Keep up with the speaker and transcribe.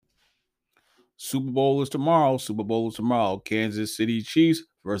Super Bowl is tomorrow. Super Bowl is tomorrow. Kansas City Chiefs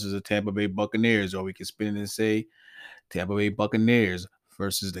versus the Tampa Bay Buccaneers, or we can spin it and say Tampa Bay Buccaneers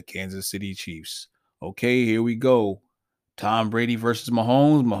versus the Kansas City Chiefs. Okay, here we go. Tom Brady versus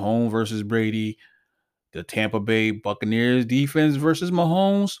Mahomes. Mahomes versus Brady. The Tampa Bay Buccaneers defense versus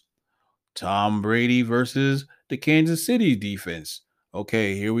Mahomes. Tom Brady versus the Kansas City defense.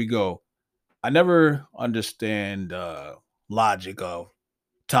 Okay, here we go. I never understand logic of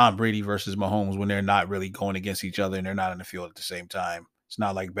Tom Brady versus Mahomes when they're not really going against each other and they're not on the field at the same time. It's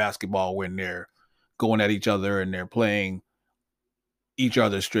not like basketball when they're going at each other and they're playing each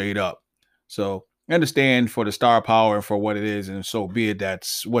other straight up. So I understand for the star power and for what it is, and so be it.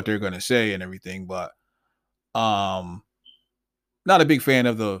 That's what they're going to say and everything. But um, not a big fan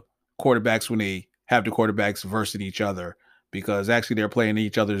of the quarterbacks when they have the quarterbacks versing each other because actually they're playing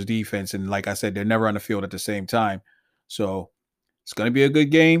each other's defense. And like I said, they're never on the field at the same time. So it's going to be a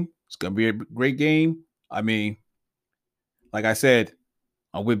good game. It's going to be a great game. I mean, like I said,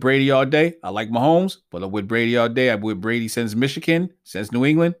 I'm with Brady all day. I like Mahomes, but I'm with Brady all day. I'm with Brady since Michigan, since New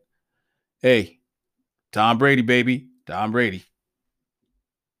England. Hey, Tom Brady, baby. Tom Brady.